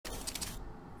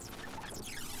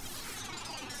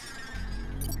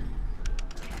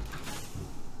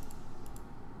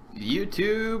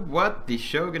YouTube? What the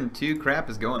Shogun 2 crap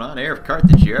is going on?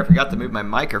 HeirofCarthage here. I forgot to move my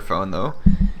microphone though.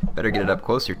 Better get it up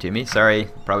closer to me. Sorry,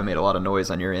 probably made a lot of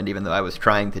noise on your end even though I was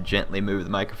trying to gently move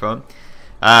the microphone.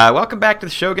 Welcome back to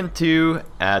the Shogun 2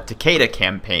 Takeda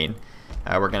campaign.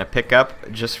 We're going to pick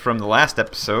up just from the last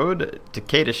episode.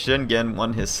 Takeda Shingen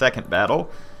won his second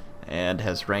battle and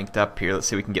has ranked up here. Let's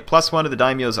see, we can get +1 to the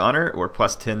daimyo's honor or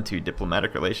 +10 to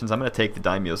diplomatic relations. I'm going to take the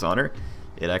daimyo's honor.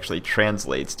 It actually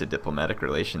translates to diplomatic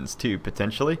relations too,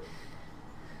 potentially.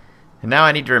 And now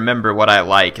I need to remember what I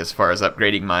like as far as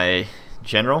upgrading my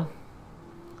general.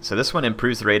 So this one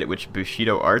improves the rate at which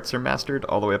Bushido arts are mastered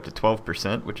all the way up to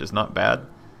 12%, which is not bad.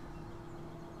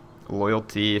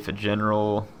 Loyalty if a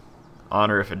general,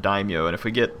 honor if a daimyo, and if we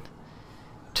get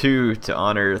 2 to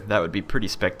honor, that would be pretty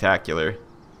spectacular.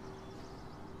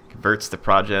 Converts the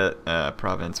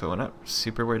province. Well, we're not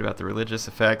super worried about the religious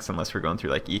effects unless we're going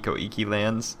through like Eco-Iki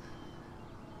lands.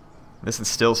 This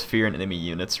instills fear in enemy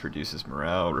units, reduces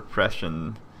morale,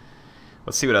 repression.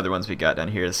 Let's see what other ones we got down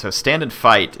here. So stand and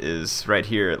fight is right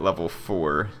here at level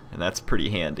 4, and that's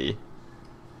pretty handy.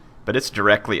 But it's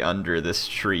directly under this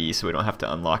tree, so we don't have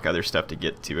to unlock other stuff to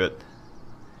get to it.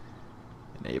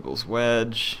 Enables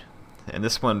wedge. And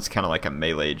this one's kind of like a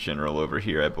melee general over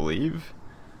here, I believe.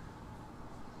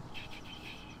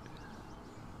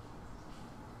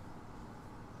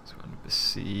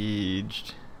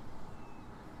 Besieged.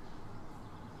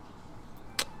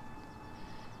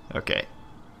 Okay.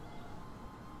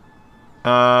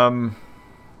 We're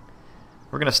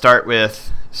gonna start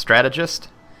with strategist,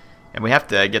 and we have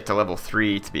to get to level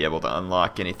 3 to be able to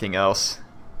unlock anything else.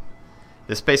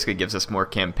 This basically gives us more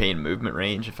campaign movement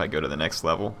range if I go to the next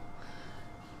level.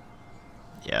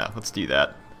 Yeah, let's do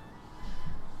that.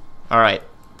 Alright.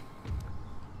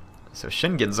 So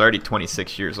Shingen's already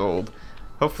 26 years old.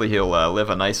 Hopefully he'll live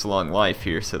a nice long life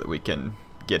here so that we can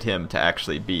get him to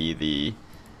actually be the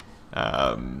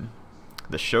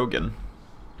Shogun.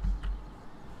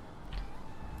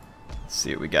 Let's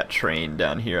see what we got trained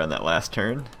down here on that last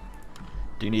turn.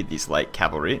 Do need these light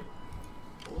cavalry.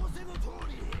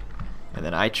 And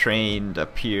then I trained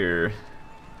up here.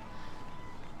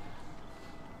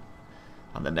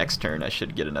 On the next turn I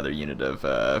should get another unit of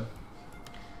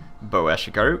Bo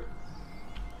Ashigaru.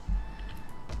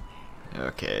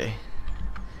 Okay.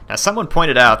 Now someone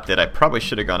pointed out that I probably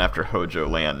should have gone after Hojo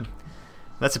land.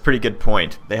 That's a pretty good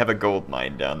point. They have a gold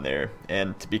mine down there,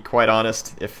 and to be quite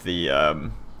honest, if the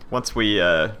once we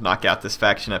knock out this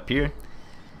faction up here,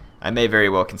 I may very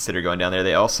well consider going down there.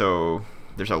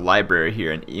 There's a library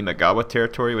here in Imagawa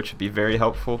territory, which would be very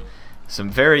helpful. Some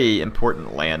very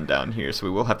important land down here, so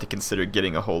we will have to consider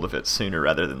getting a hold of it sooner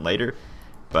rather than later.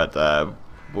 But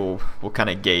we'll kind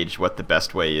of gauge what the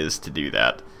best way is to do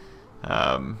that.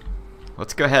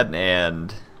 Let's go ahead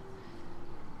and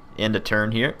end a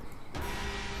turn here.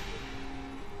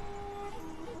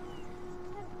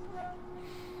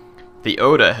 The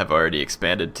Oda have already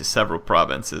expanded to several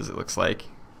provinces, it looks like,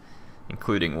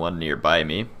 including one nearby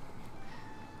me.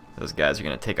 Those guys are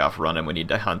going to take off running. We need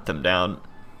to hunt them down.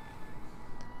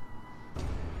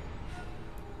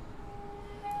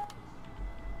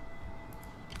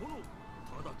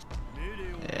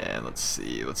 And let's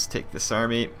see, let's take this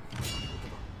army.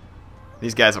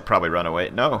 These guys will probably run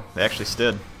away. No, they actually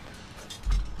stood.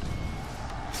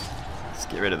 Let's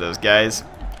get rid of those guys.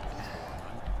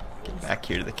 Get back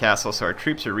here to the castle. So our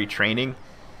troops are retraining,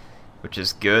 which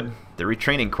is good. They're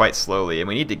retraining quite slowly, and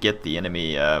we need to get the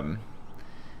enemy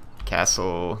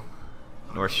castle.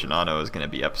 North Shinano is going to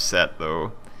be upset,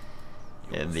 though,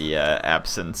 in the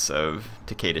absence of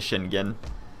Takeda Shingen.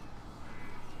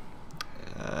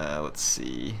 Let's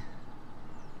see.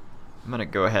 I'm going to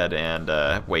go ahead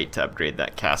and wait to upgrade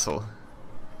that castle.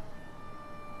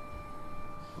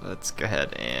 Let's go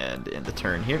ahead and end the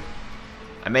turn here.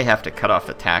 I may have to cut off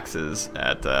the taxes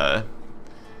at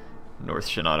North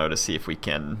Shinano to see if we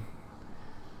can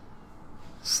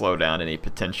slow down any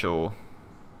potential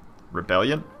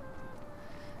rebellion.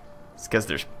 It's because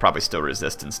there's probably still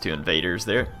resistance to invaders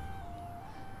there.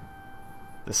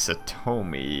 The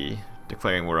Satomi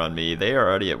declaring war on me. They are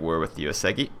already at war with the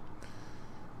Yosegi.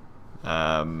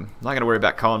 I'm not going to worry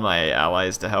about calling my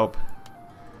allies to help.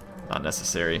 Not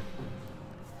necessary.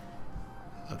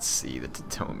 Let's see, the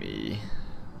Totomi.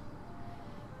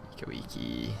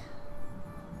 Eco-Iki.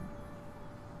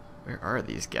 Where are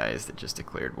these guys that just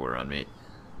declared war on me?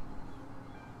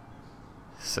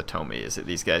 Satomi, is it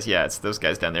these guys? Yeah, it's those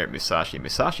guys down there at Musashi.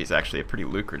 Musashi is actually a pretty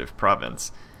lucrative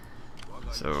province.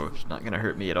 So it's not going to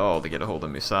hurt me at all to get a hold of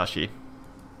Musashi.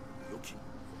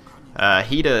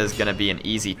 Hida is going to be an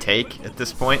easy take at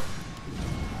this point.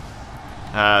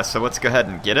 So let's go ahead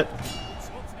and get it.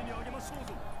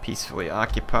 Peacefully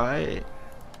occupy.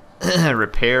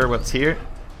 Repair what's here.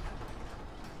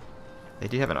 They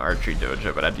do have an archery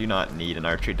dojo, but I do not need an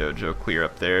archery dojo clear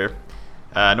up there.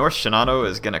 North Shinano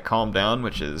is going to calm down,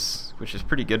 which is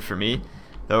pretty good for me.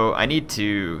 Though I need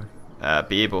to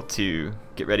be able to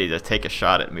get ready to take a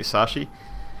shot at Musashi.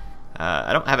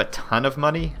 I don't have a ton of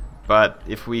money, but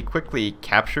if we quickly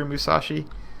capture Musashi,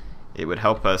 it would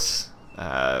help us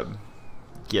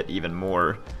get even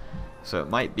more. So it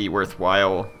might be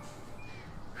worthwhile.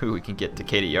 We can get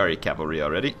Takeda Yari cavalry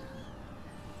already.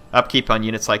 Upkeep on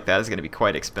units like that is going to be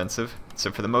quite expensive.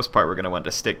 So for the most part, we're going to want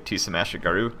to stick to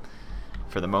Samashigaru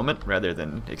for the moment, rather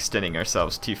than extending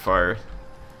ourselves too far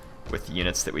with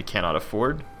units that we cannot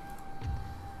afford.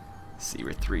 Let's see,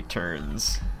 we're 3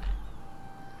 turns.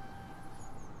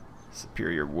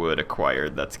 Superior wood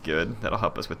acquired, that's good. That'll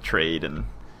help us with trade and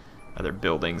other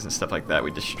buildings and stuff like that.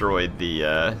 We destroyed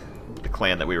the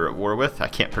clan that we were at war with. I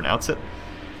can't pronounce it.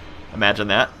 Imagine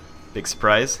that. Big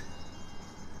surprise.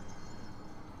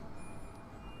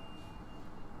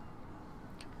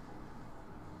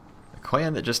 The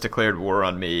clan that just declared war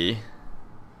on me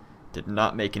did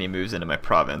not make any moves into my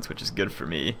province, which is good for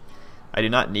me. I do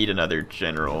not need another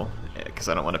general, because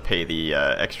I don't want to pay the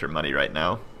extra money right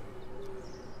now.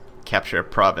 Capture a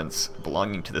province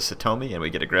belonging to the Satomi, and we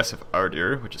get aggressive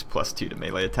ardor, which is +2 to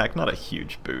melee attack. Not a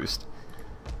huge boost.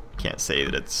 Can't say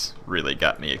that it's really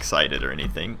got me excited or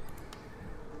anything.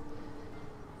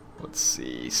 Let's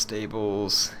see,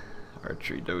 stables,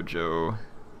 archery dojo,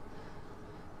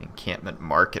 encampment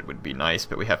market would be nice,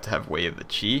 but we have to have Way of the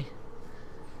Chi.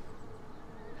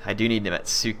 I do need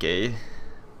Nemetsuke.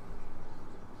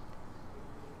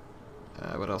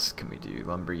 What else can we do?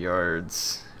 Lumber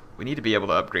yards. We need to be able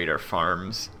to upgrade our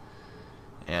farms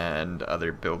and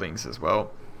other buildings as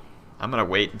well. I'm going to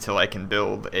wait until I can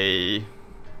build a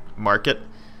market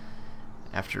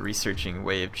after researching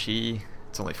Way of Chi.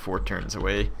 It's only 4 turns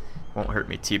away. Won't hurt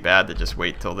me too bad to just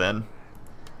wait till then.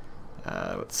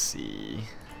 Let's see.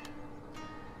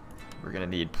 We're going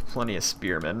to need plenty of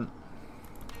spearmen.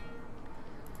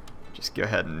 Just go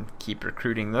ahead and keep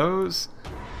recruiting those.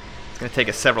 It's going to take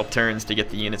us several turns to get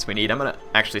the units we need. I'm going to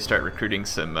actually start recruiting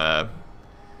some...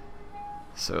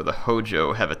 So the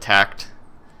Hojo have attacked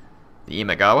the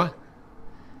Imagawa.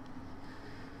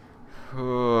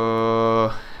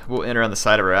 We'll enter on the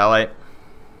side of our ally.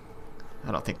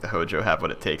 I don't think the Hojo have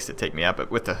what it takes to take me out, but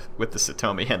with the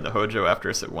Satomi and the Hojo after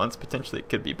us at once, potentially it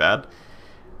could be bad.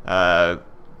 That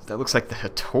looks like the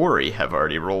Hattori have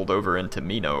already rolled over into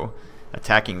Mino,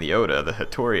 attacking the Oda. The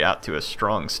Hattori out to a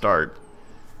strong start.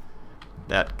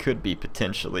 That could be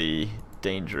potentially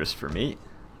dangerous for me.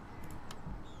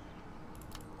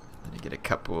 Let me get a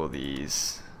couple of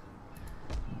these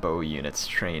bow units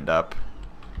trained up.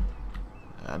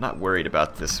 I'm not worried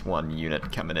about this one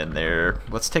unit coming in there.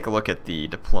 Let's take a look at the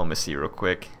diplomacy real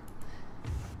quick.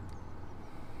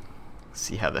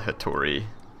 See how the Hattori...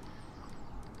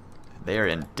 They are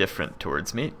indifferent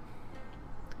towards me.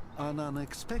 An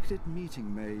unexpected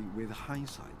meeting made with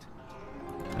hindsight.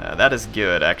 That is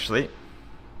good, actually.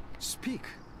 Speak.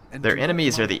 Their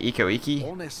enemies are the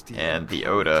Iko-Iki and the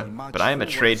Oda, but I am a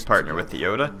trade partner with the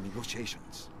Oda.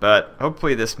 But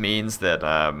hopefully this means that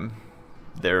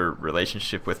their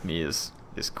relationship with me is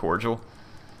cordial.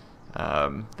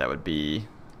 That would be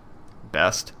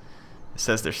best. It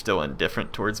says they're still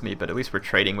indifferent towards me, but at least we're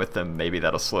trading with them. Maybe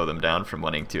that'll slow them down from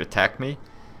wanting to attack me.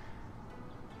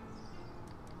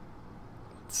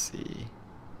 Let's see.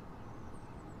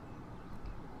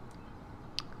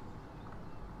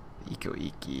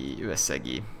 Iko-Iki,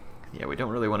 Uesegi. Yeah, we don't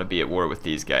really want to be at war with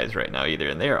these guys right now either,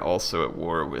 and they are also at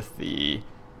war with the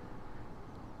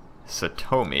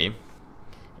Satomi.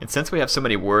 And since we have so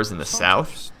many wars in the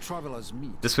south,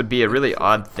 this would be a really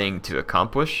odd thing to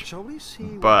accomplish,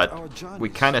 but we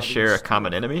kind of share a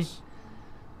common enemy.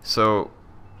 So,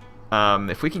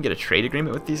 if we can get a trade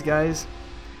agreement with these guys,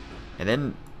 and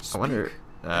then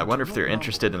I wonder if they're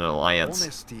interested in an alliance.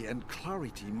 Honesty and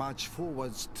clarity march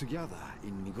forwards together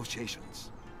in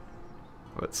negotiations.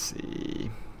 Let's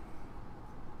see.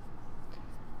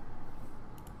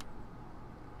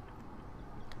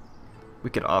 We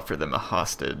could offer them a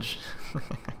hostage,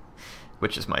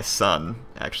 which is my son,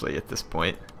 actually, at this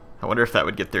point. I wonder if that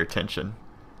would get their attention.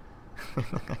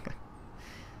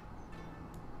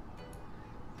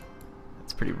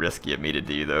 That's pretty risky of me to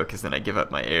do, though, because then I give up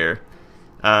my heir.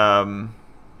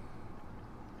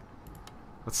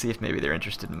 Let's see if maybe they're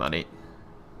interested in money.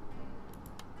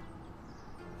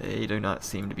 They do not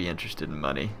seem to be interested in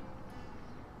money.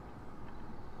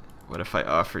 What if I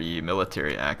offer you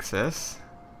military access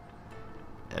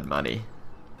and money?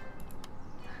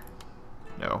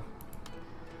 No.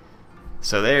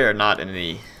 So they are not in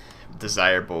any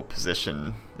desirable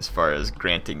position as far as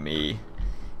granting me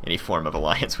any form of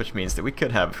alliance, which means that we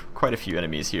could have quite a few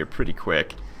enemies here pretty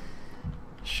quick.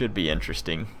 Should be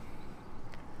interesting.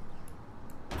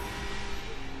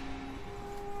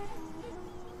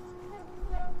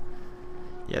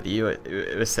 Yeah, the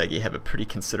Uesegi have a pretty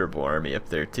considerable army up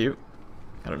there too.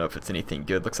 I don't know if it's anything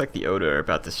good. Looks like the Oda are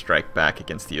about to strike back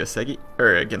against the Uesegi,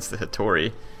 or against the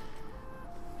Hattori.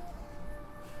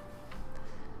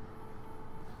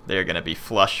 They're going to be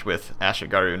flush with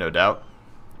Ashigaru, no doubt.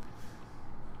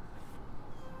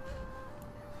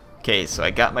 Okay, so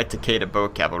I got my Takeda bow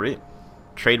cavalry.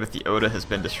 Trade with the Oda has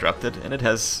been disrupted, and it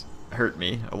has hurt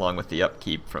me, along with the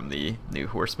upkeep from the new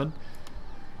horsemen.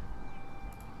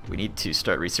 We need to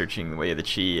start researching the way of the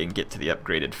Chi and get to the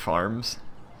upgraded farms.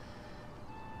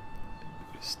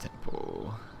 Buddhist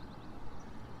temple.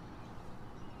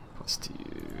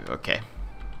 +2. Okay.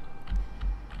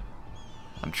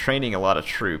 I'm training a lot of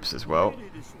troops as well.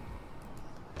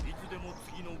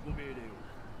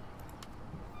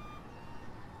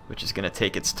 Which is going to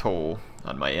take its toll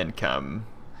on my income.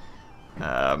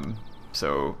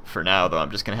 So for now, though, I'm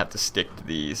just going to have to stick to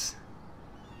these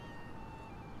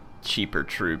cheaper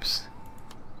troops.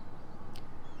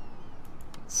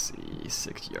 Let's see,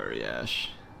 6 Yariash.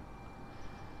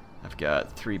 I've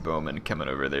got 3 bowmen coming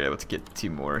over there. Let's get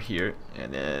 2 more here,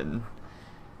 and then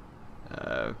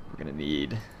we're gonna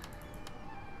need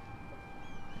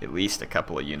at least a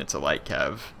couple of units of light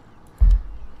cav.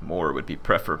 More would be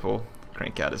preferable.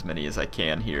 Crank out as many as I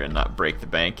can here and not break the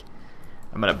bank.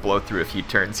 I'm gonna blow through a few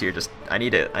turns here. Just I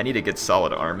need a good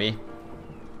solid army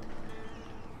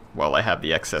while I have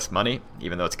the excess money,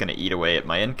 even though it's gonna eat away at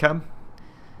my income.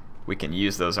 We can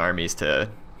use those armies to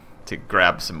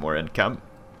grab some more income.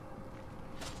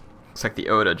 Looks like the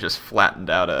Oda just flattened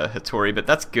out a Hattori, but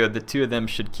that's good. The 2 of them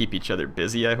should keep each other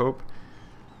busy, I hope.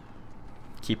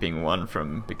 Keeping one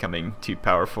from becoming too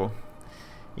powerful.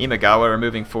 Imagawa are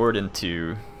moving forward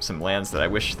into some lands that I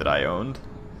wish that I owned.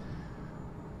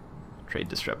 Trade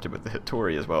disrupted with the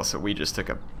Hattori as well, so we just took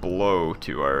a blow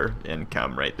to our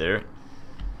income right there.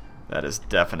 That is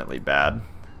definitely bad.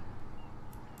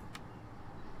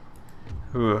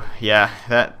 Ooh, yeah,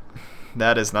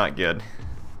 that is not good.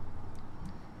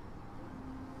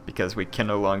 Because we can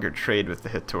no longer trade with the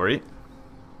Hattori.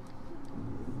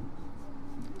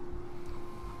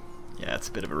 Yeah, it's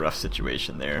a bit of a rough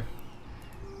situation there.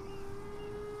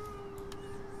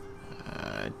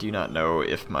 I do not know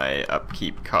if my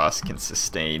upkeep costs can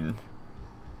sustain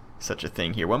such a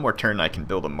thing here. One more turn I can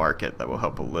build a market. That will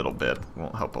help a little bit.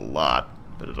 Won't help a lot,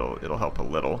 but it'll help a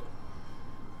little.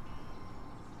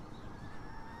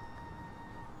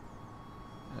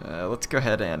 Let's go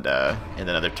ahead and end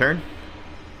another turn.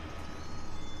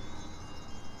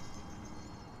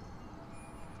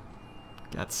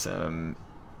 Got some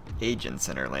agents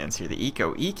in our lands here. The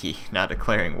Eco Iki now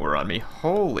declaring war on me.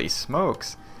 Holy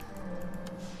smokes.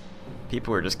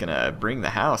 People are just gonna bring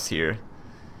the house here.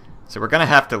 So we're gonna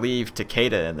have to leave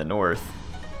Takeda in the north.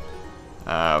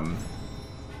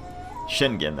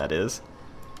 Shingen, that is.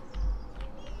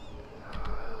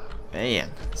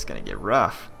 Man, it's gonna get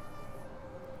rough.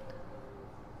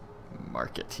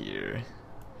 Market here.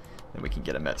 Then we can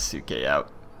get a Metsuke out.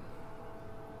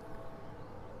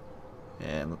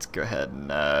 And let's go ahead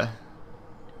and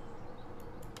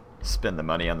spend the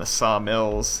money on the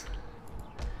sawmills.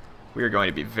 We are going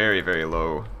to be very, very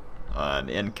low on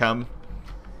income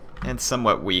and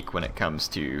somewhat weak when it comes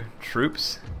to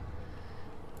troops.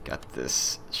 Got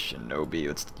this shinobi.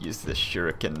 Let's use this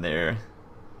shuriken there.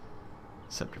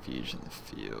 Subterfuge in the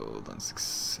field.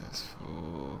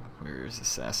 Unsuccessful. Where's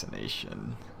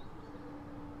assassination?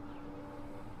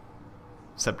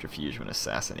 Subterfuge when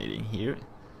assassinating here.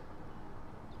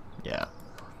 Yeah,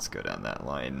 let's go down that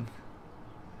line.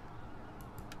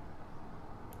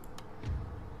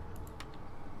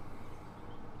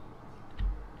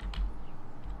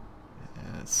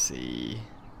 Let's see.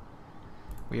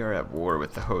 We are at war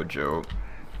with the Hojo.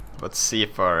 Let's see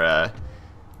if our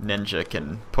ninja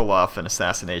can pull off an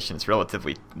assassination. It's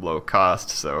relatively low cost,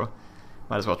 so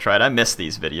might as well try it. I missed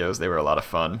these videos. They were a lot of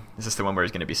fun. Is this the one where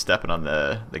he's going to be stepping on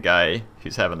the guy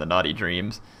who's having the naughty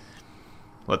dreams?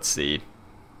 Let's see.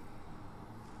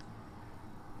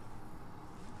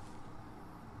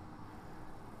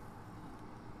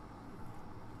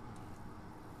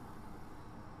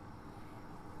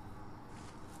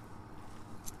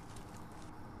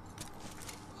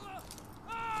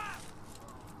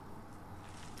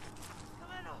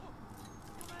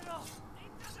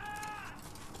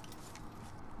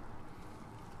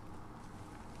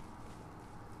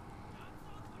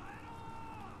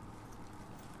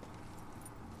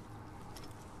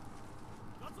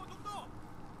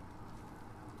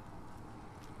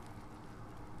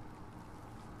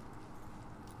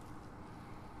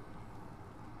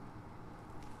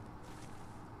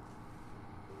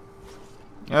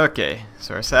 Okay,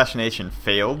 so our assassination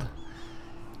failed,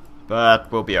 but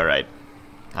we'll be alright.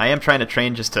 I am trying to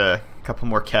train just a couple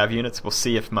more cav units. We'll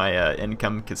see if my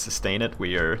income can sustain it.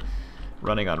 We are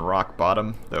running on rock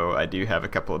bottom, though I do have a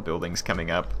couple of buildings coming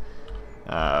up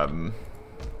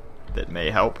that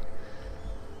may help.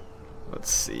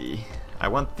 Let's see. I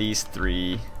want these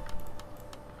 3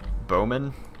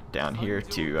 bowmen down here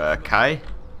to Kai.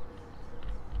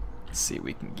 Let's see what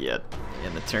we can get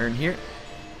in the turn here.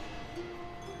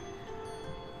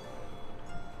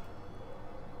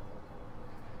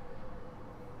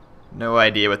 No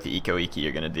idea what the Iko-Iki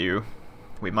are gonna do.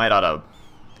 We might oughta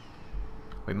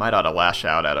lash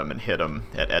out at them and hit them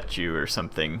at Etchu or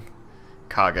something,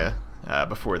 Kaga,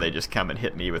 before they just come and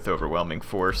hit me with overwhelming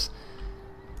force.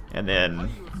 And then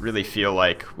really feel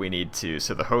like we need to.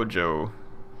 So the Hojo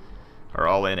are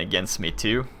all in against me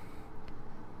too.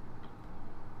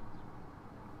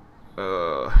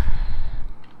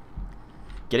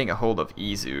 Getting a hold of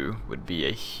Izu would be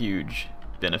a huge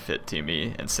benefit to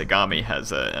me, and Sagami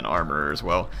has an armorer as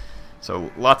well,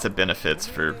 so lots of benefits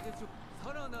for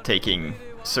taking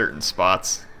certain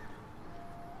spots.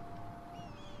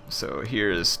 So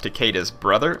here's Takeda's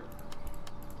brother.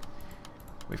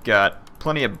 We've got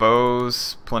plenty of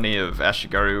bows, plenty of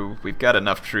Ashigaru. We've got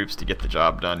enough troops to get the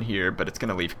job done here, but it's going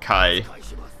to leave Kai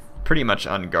pretty much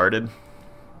unguarded,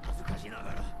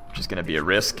 which is going to be a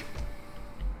risk.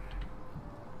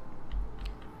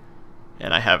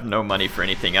 And I have no money for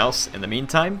anything else in the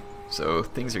meantime, so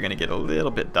things are going to get a little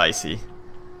bit dicey.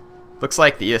 Looks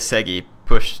like the Iosegi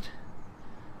pushed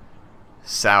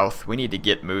south. We need to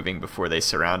get moving before they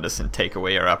surround us and take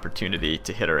away our opportunity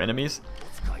to hit our enemies.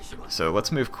 So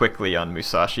let's move quickly on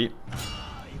Musashi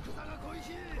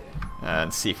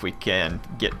and see if we can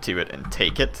get to it and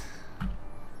take it.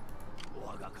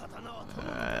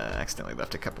 Accidentally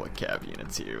left a couple of cav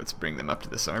units here. Let's bring them up to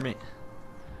this army.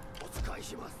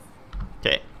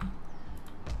 Okay.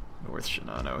 North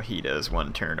Shinano. Hida is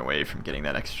 1 turn away from getting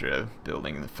that extra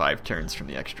building and 5 turns from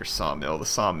the extra sawmill. The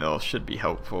sawmill should be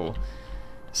helpful to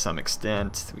some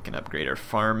extent. We can upgrade our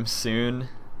farm soon.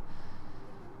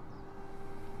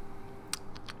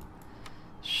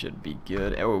 Should be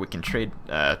good. Oh, we can train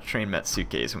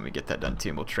Metsukes when we get that done too,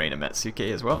 and we'll train a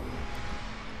Metsuke as well.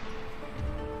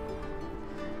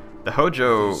 The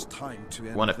Hojo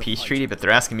want a peace treaty, but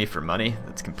they're asking me for money.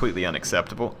 That's completely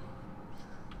unacceptable.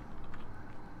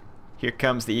 Here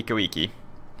comes the Iko-Iki.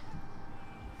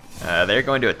 They're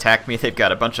going to attack me. They've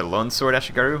got a bunch of Lone Sword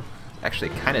Ashigaru. Actually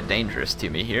kind of dangerous to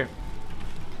me here.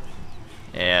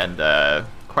 And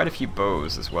quite a few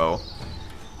bows as well.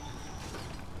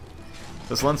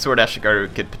 Those Lone Sword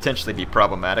Ashigaru could potentially be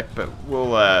problematic, but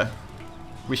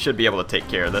we should be able to take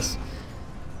care of this.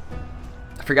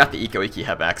 I forgot the Iko-Iki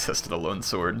have access to the Lone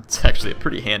Sword. It's actually a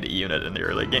pretty handy unit in the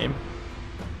early game.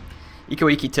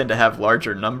 Iko-Iki tend to have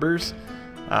larger numbers,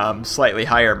 slightly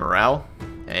higher morale,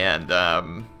 and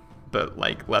but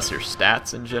like lesser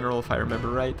stats in general, if I remember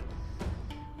right.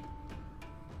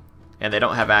 And they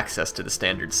don't have access to the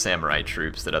standard samurai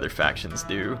troops that other factions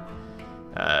do.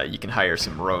 You can hire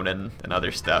some Ronin and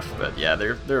other stuff, but yeah,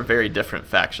 they're a very different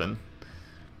faction.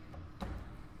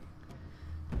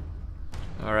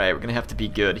 Alright, we're gonna have to be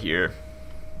good here.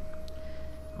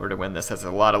 In order to win this, has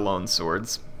a lot of lone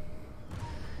swords.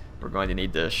 We're going to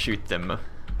need to shoot them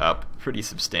up pretty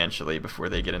substantially before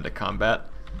they get into combat.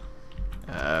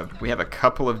 We have a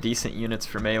couple of decent units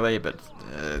for melee, but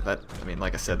I mean,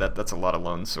 like I said, that's a lot of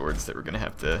lone swords that we're gonna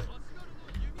have to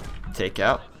take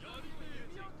out.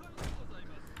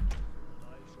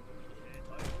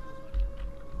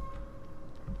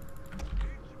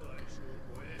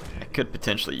 I could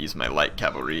potentially use my light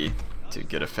cavalry to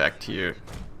good effect here.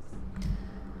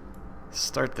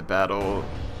 Start the battle.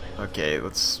 Okay,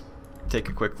 let's take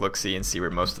a quick look-see and see where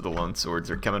most of the lone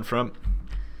swords are coming from.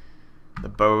 The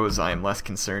bows I'm less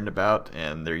concerned about,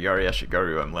 and their Yari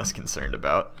Ashigaru I'm less concerned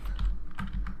about.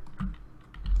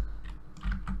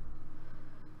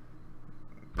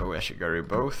 Bow Ashigaru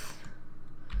both.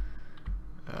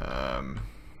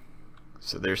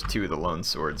 So there's 2 of the lone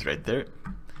swords right there.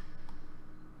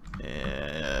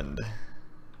 And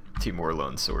 2 more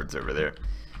lone swords over there.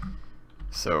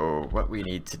 So what we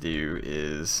need to do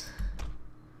is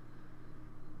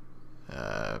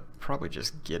probably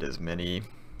just get as many.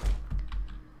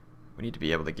 We need to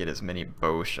be able to get as many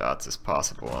bow shots as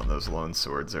possible on those lone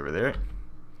swords over there.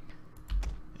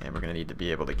 And we're going to need to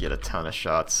be able to get a ton of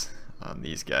shots on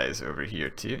these guys over here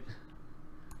too.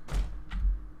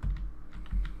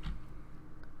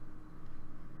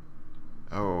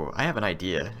 Oh, I have an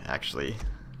idea, actually.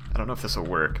 I don't know if this will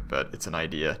work, but it's an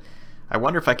idea. I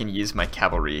wonder if I can use my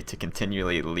cavalry to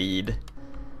continually lead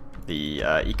the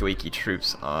Iko-Iki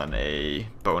troops on a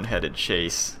boneheaded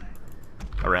chase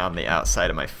around the outside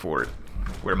of my fort,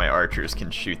 where my archers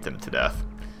can shoot them to death.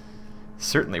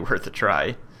 Certainly worth a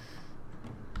try.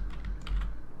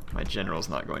 My general's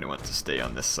not going to want to stay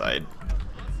on this side,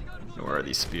 nor are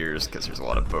these spears, because there's a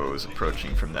lot of bows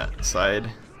approaching from that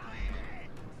side.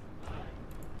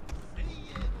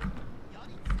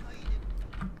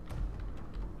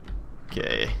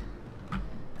 Okay,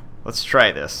 let's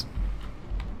try this.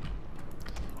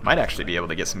 Might actually be able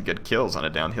to get some good kills on a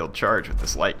downhill charge with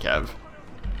this light cav.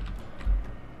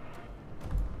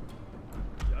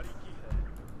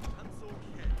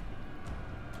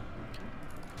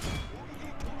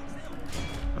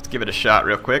 Let's give it a shot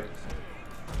real quick.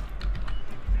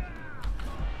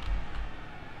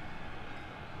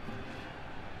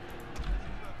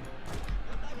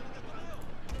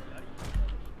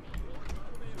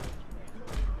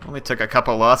 Only took a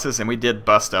couple losses, and we did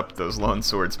bust up those lone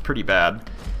swords pretty bad.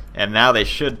 And now they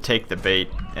should take the bait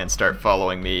and start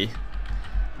following me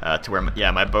to where,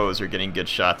 my bows are getting good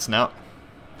shots now.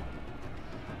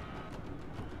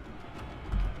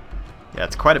 Yeah,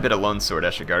 it's quite a bit of lone sword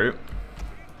Eshigaru.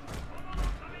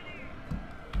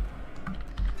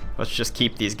 Let's just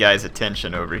keep these guys'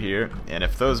 attention over here. And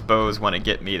if those bows want to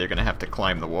get me, they're going to have to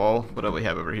climb the wall. What do we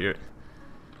have over here?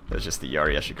 That's just the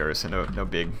Yari Eshigaru, so no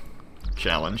big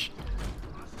challenge.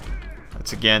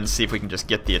 Let's again see if we can just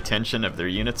get the attention of their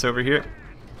units over here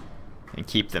and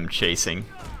keep them chasing.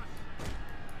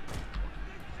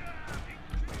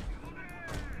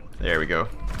 There we go.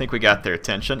 I think we got their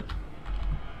attention.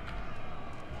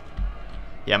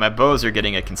 Yeah, my bows are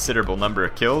getting a considerable number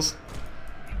of kills.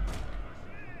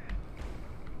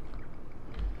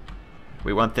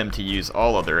 We want them to use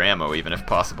all of their ammo even if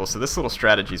possible, so this little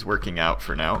strategy is working out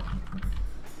for now.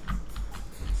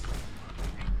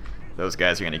 Those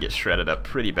guys are going to get shredded up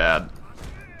pretty bad.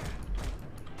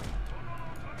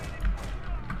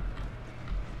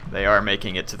 They are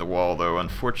making it to the wall though,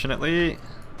 unfortunately.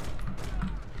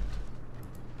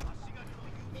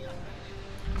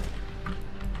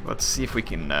 Let's see if we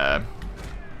can... we're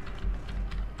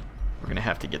going to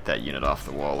have to get that unit off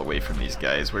the wall away from these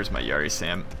guys. Where's my Yari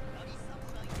Sam?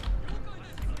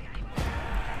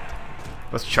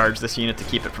 Let's charge this unit to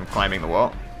keep it from climbing the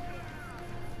wall.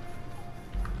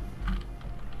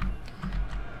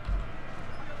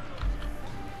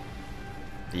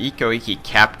 The Iko-Iki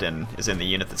captain is in the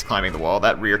unit that's climbing the wall.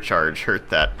 That rear charge hurt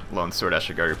that lone sword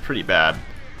Eshigaru pretty bad.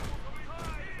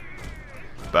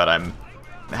 But I'm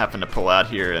having to pull out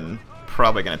here and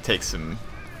probably going to take some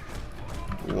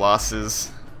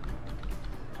losses.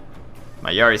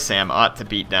 My Yari Sam ought to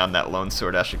beat down that lone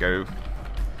sword Eshigaru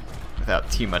without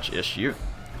too much issue.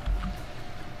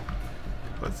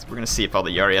 We're going to see if all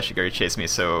the Yari Eshigaru chase me.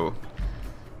 So,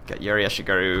 got Yari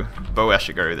Eshigaru, Bow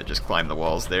Eshigaru that just climbed the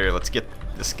walls there. Let's get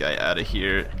this guy out of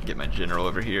here, get my general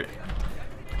over here,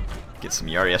 get some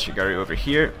Yari Eshigaru over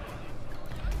here,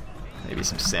 maybe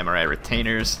some samurai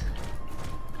retainers.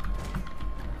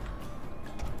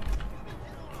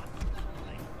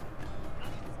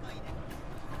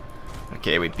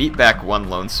 Okay, we beat back one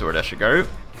lone sword Eshigaru.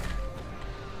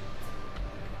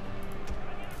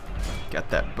 Got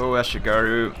that Bow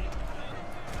Eshigaru.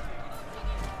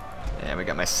 And we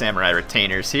got my samurai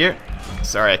retainers here.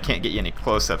 Sorry, I can't get you any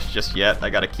close-ups just yet. I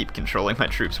gotta keep controlling my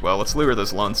troops well. Let's lure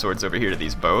those lone swords over here to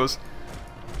these bows.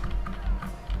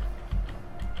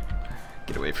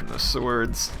 Get away from those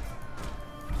swords.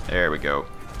 There we go.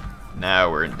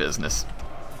 Now we're in business.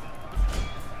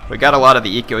 We got a lot of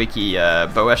the Iko-Iki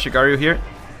Bow Eshigaru here.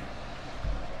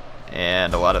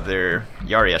 And a lot of their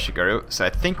Yari Eshigaru. So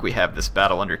I think we have this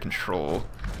battle under control.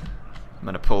 I'm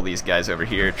going to pull these guys over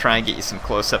here, try and get you some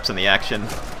close-ups in the action.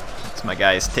 So my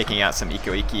guy is taking out some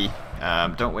Iko-Iki.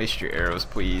 Don't waste your arrows,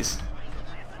 please.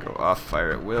 Go off,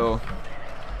 fire at will.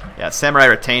 Yeah, samurai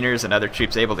retainers and other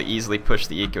troops able to easily push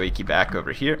the Iko-Iki back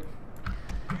over here.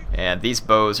 And these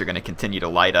bows are going to continue to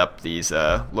light up these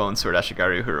lone sword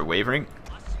Eshigaru who are wavering.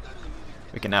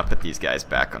 We can now put these guys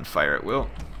back on fire at will.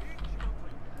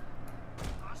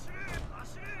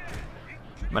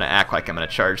 I'm going to act like I'm going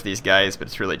to charge these guys, but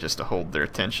it's really just to hold their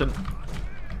attention.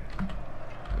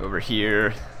 Over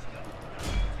here,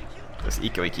 those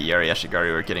Iko-Iki Yari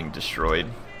Eshigaru are getting destroyed.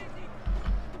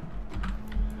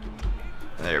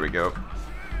 There we go.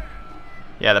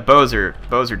 Yeah, the bows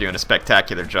are doing a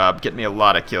spectacular job, getting me a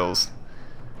lot of kills.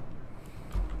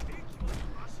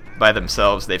 By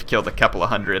themselves, they've killed a couple of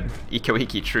hundred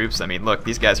Iko-Iki troops. I mean, look,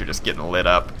 these guys are just getting lit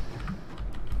up.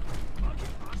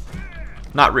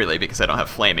 Not really, because I don't have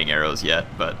flaming arrows yet,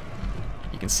 but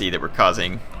you can see that we're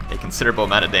causing a considerable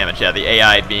amount of damage. Yeah, the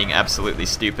AI being absolutely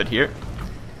stupid here.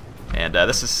 And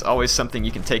this is always something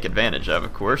you can take advantage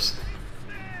of course.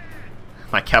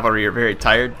 My cavalry are very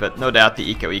tired, but no doubt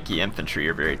the Iko-Iki infantry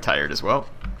are very tired as well.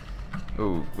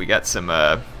 Ooh, we got some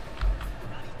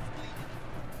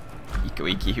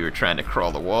Iko-Iki who are trying to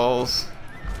crawl the walls.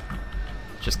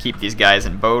 Just keep these guys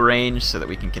in bow range so that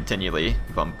we can continually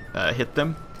hit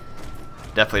them.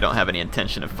 Definitely don't have any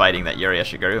intention of fighting that Yari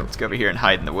Ashigaru. Let's go over here and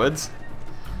hide in the woods.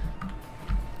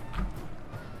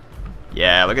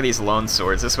 Yeah, look at these lone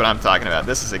swords. This is what I'm talking about.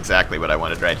 This is exactly what I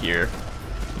wanted right here.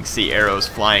 You can see arrows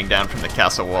flying down from the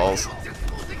castle walls,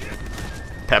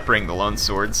 peppering the lone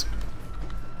swords.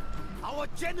 Our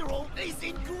general is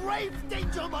in grave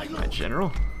danger, my lord. My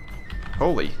general?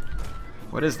 Holy.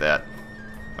 What is that?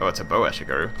 Oh, it's a bow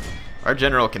Ashigaru. Our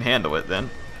general can handle it then.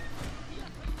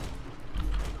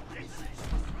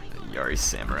 The Yari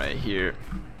samurai here.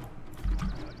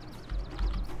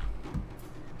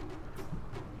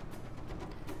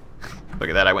 Look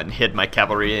at that, I went and hid my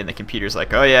cavalry and the computer's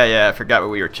like, oh yeah, I forgot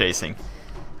what we were chasing.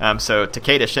 So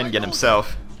Takeda Shingen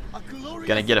himself,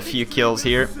 gonna get a few kills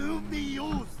here.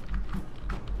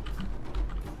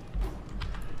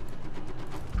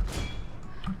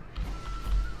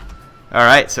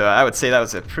 Alright, so I would say that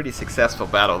was a pretty successful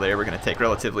battle there. We're gonna take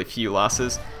relatively few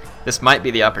losses. This might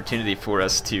be the opportunity for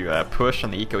us to push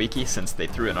on the Iko-Iki since they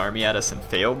threw an army at us and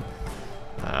failed.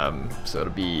 So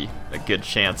it'll be a good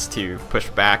chance to push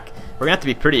back. We're going to have to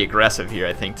be pretty aggressive here,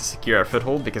 I think, to secure our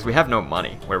foothold because we have no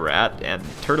money where we're at, and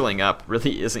turtling up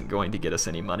really isn't going to get us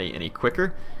any money any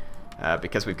quicker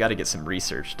because we've got to get some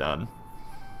research done.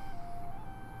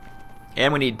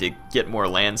 And we need to get more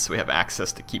land so we have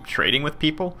access to keep trading with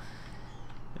people.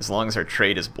 As long as our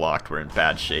trade is blocked, we're in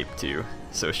bad shape too.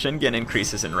 So Shingen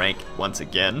increases in rank once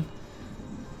again.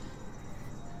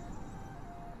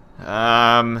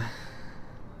 We're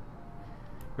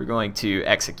going to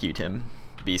execute him.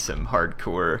 Be some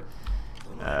hardcore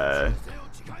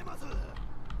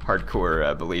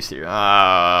beliefs here.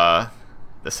 The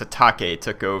Satake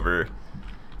took over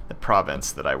the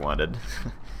province that I wanted.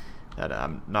 That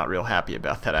I'm not real happy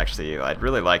about that actually. I'd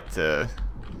really like to.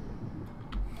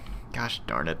 Gosh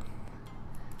darn it.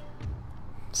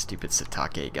 Stupid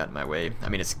Satake got in my way. I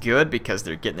mean, it's good because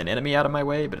they're getting an enemy out of my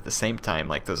way, but at the same time,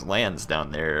 like, those lands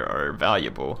down there are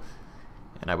valuable,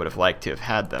 and I would have liked to have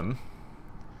had them.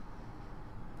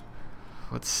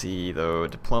 Let's see, though,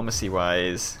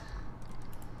 diplomacy-wise,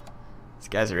 these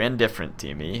guys are indifferent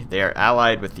to me. They are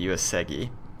allied with the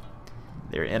Uesegi.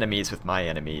 They are enemies with my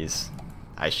enemies.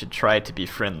 I should try to be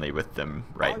friendly with them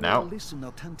right now. Listen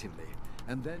attentively,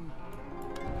 and then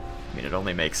I mean, it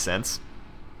only makes sense.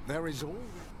 there is all.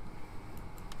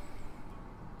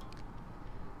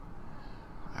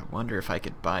 I wonder if I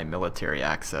could buy military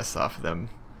access off of them.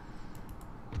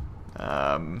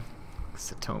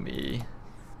 Satomi.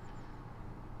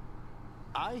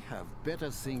 I have better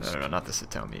things. No, not the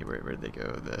Satomi. Where'd they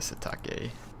go? The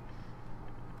Satake.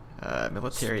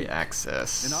 Military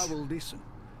access. And I will listen.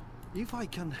 If I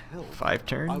can help, 5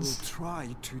 turns. I will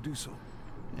try to do so.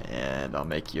 And I'll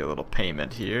make you a little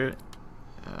payment here.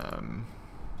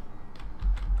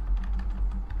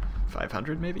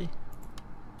 500 maybe?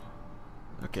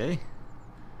 Okay.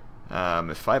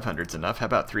 If 500's enough, how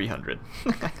about 300?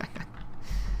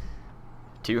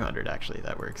 200 actually,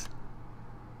 that works.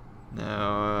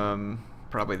 No,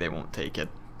 probably they won't take it.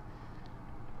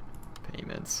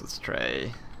 Payments, let's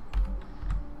try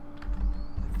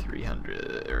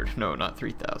 300, or no, not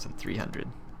 3,000, 300.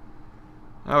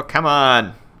 Oh, come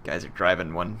on! Guys are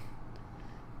driving one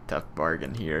tough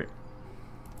bargain here.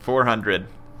 400.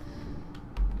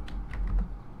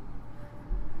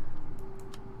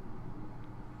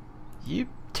 You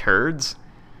turds.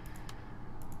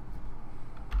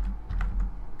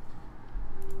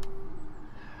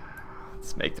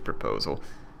 Let's make the proposal.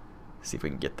 See if we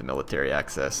can get the military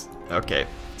access. Okay,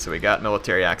 so we got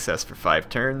military access for 5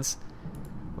 turns.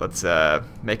 Let's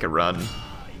make a run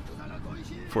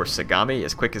for Sagami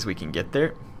as quick as we can get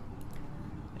there.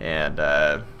 And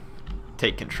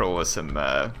take control of some...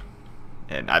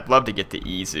 and I'd love to get to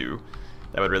Izu.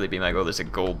 That would really be my goal. There's a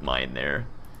gold mine there.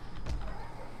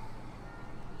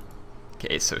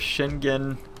 Okay, so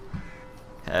Shingen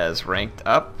has ranked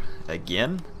up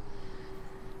again.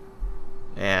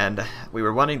 And we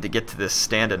were wanting to get to this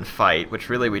stand and fight, which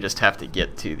really we just have to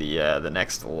get to the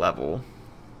next level.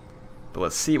 But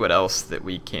let's see what else that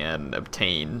we can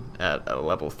obtain at a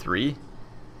level 3.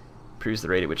 Improves the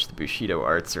rate at which the Bushido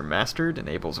arts are mastered.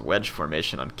 Enables wedge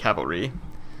formation on cavalry.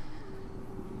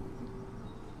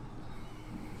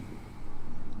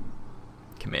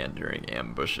 Command during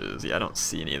ambushes. Yeah, I don't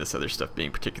see any of this other stuff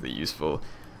being particularly useful.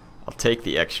 I'll take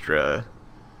the extra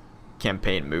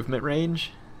campaign movement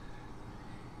range.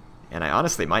 And I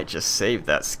honestly might just save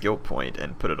that skill point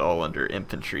and put it all under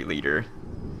infantry leader.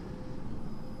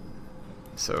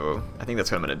 So I think that's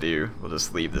what I'm going to do. We'll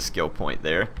just leave the skill point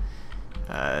there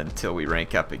until we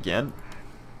rank up again.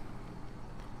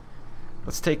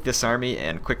 Let's take this army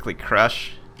and quickly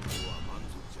crush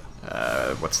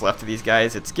what's left of these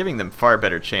guys. It's giving them far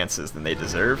better chances than they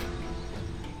deserve.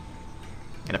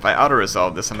 And if I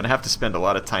auto-resolve this, I'm going to have to spend a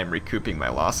lot of time recouping my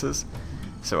losses.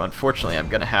 So unfortunately, I'm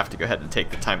going to have to go ahead and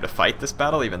take the time to fight this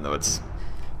battle, even though it's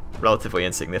relatively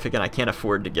insignificant. I can't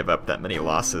afford to give up that many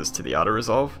losses to the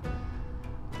auto-resolve.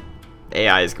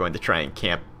 AI is going to try and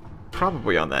camp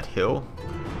probably on that hill,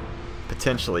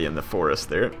 potentially in the forest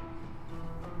there.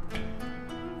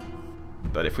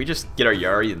 But if we just get our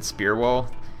Yari and Spear Wall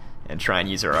and try and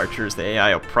use our archers, the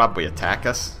AI will probably attack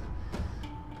us.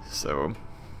 So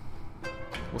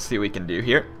we'll see what we can do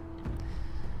here.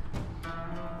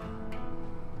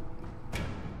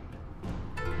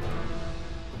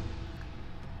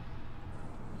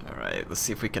 Alright, let's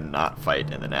see if we can not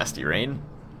fight in the nasty rain.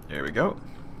 There we go.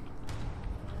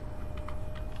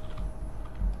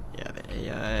 Yeah, the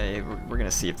AI, we're going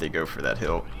to see if they go for that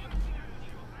hill.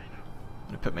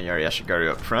 I'm going to put my Yari Ashigaru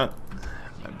up front.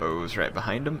 My bow's right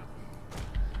behind them.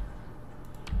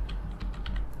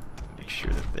 Make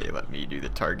sure that they let me do the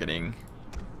targeting.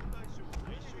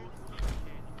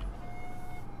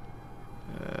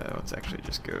 Let's actually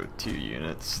just go 2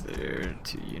 units there,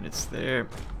 2 units there.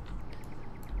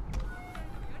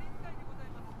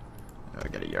 Oh, I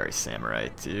got a Yari Samurai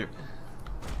too.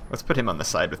 Let's put him on the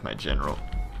side with my general.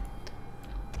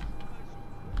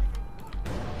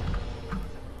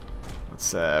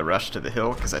 Let's rush to the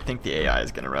hill, because I think the AI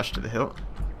is going to rush to the hill.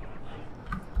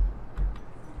 I'm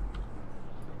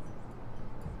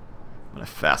going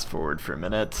to fast forward for a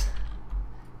minute.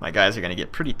 My guys are going to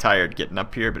get pretty tired getting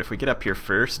up here, but if we get up here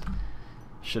first,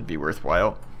 should be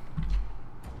worthwhile.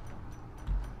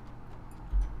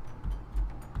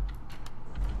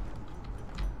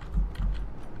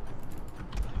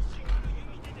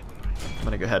 I'm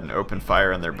going to go ahead and open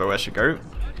fire on their Bow Eshigaru.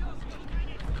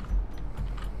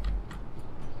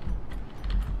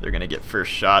 They're going to get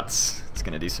first shots. It's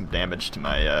going to do some damage to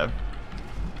my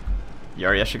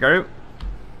Yari Eshigaru.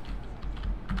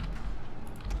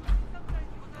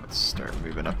 Let's start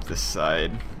moving up this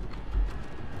side.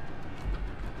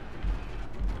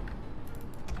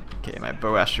 Okay, my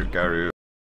Bow Eshigaru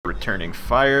returning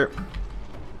fire.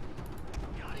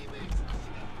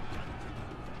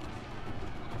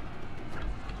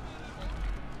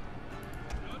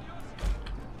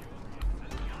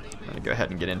 I'm going to go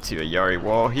ahead and get into a Yari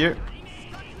wall here.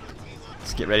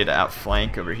 Let's get ready to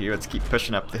outflank over here. Let's keep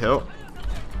pushing up the hill.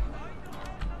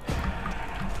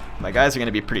 My guys are going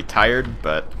to be pretty tired,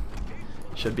 but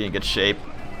should be in good shape.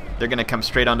 They're going to come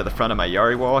straight onto the front of my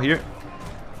Yari wall here.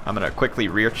 I'm going to quickly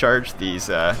rear charge these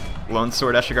Lone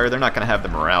Sword Eshigaru. They're not going to have the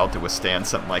morale to withstand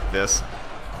something like this.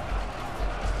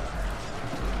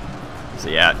 So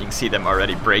yeah, you can see them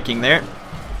already breaking there.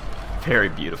 Very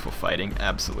beautiful fighting.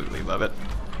 Absolutely love it.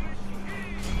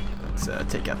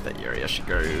 Let's take out that Yari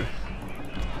Eshigaru.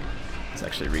 Let's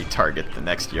actually retarget the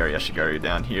next Yari Eshigaru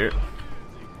down here.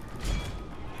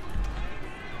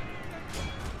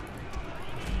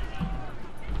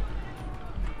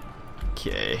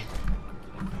 Okay.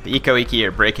 The Iko-Iki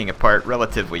are breaking apart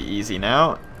relatively easy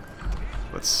now.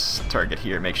 Let's target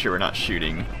here, make sure we're not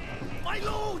shooting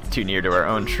too near to our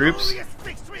own troops.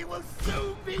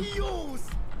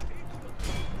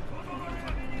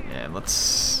 And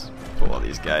let's pull all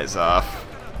these guys off.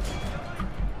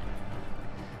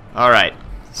 Alright,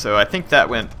 so I think that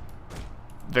went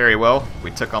very well.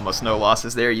 We took almost no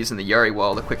losses there using the Yari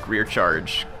wall, the quick rear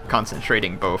charge,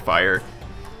 concentrating bow fire,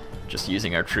 just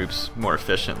using our troops more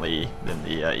efficiently than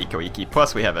the Iko-Iki.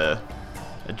 Plus we have a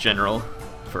general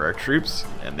for our troops,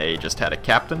 and they just had a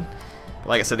captain.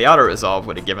 Like I said, the auto-resolve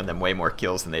would have given them way more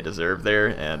kills than they deserved there,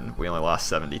 and we only lost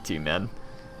 72 men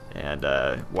and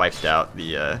wiped out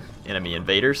the enemy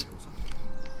invaders.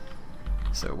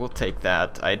 So we'll take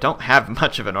that. I don't have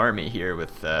much of an army here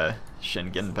with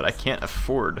Shingen, but I can't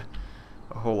afford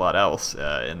a whole lot else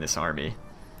in this army.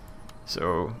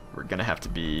 So we're going to have to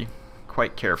be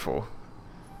quite careful.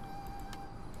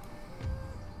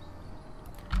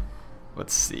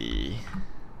 Let's see.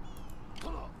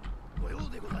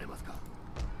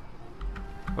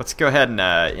 Let's go ahead and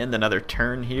end another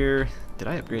turn here. Did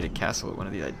I upgrade a castle at one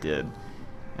of these? I did.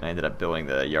 And I ended up building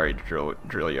the Yari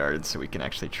drill yard so we can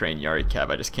actually train Yari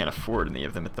Cab. I just can't afford any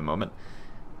of them at the moment.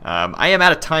 I am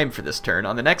out of time for this turn.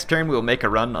 On the next turn we will make a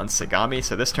run on Sagami.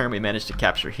 So this turn we managed to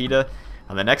capture Hida.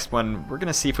 On the next one we're going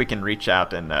to see if we can reach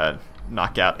out and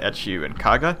knock out Echu and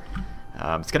Kaga.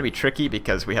 It's going to be tricky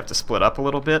because we have to split up a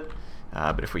little bit,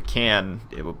 but if we can,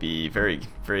 it will be very,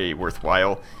 very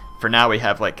worthwhile. For now, we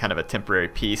have like kind of a temporary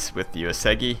peace with the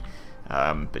Uesegi,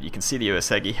 but you can see the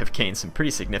Uesegi have gained some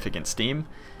pretty significant steam,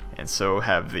 and so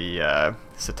have the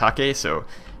Satake. So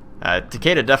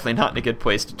Takeda definitely not in a good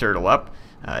place to turtle up.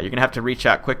 You're going to have to reach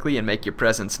out quickly and make your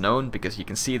presence known, because you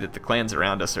can see that the clans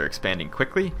around us are expanding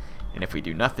quickly, and if we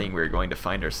do nothing, we're going to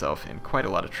find ourselves in quite a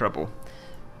lot of trouble.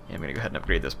 And I'm going to go ahead and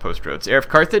upgrade those post roads.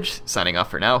 HeirofCarthage, signing off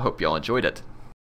for now. Hope you all enjoyed it.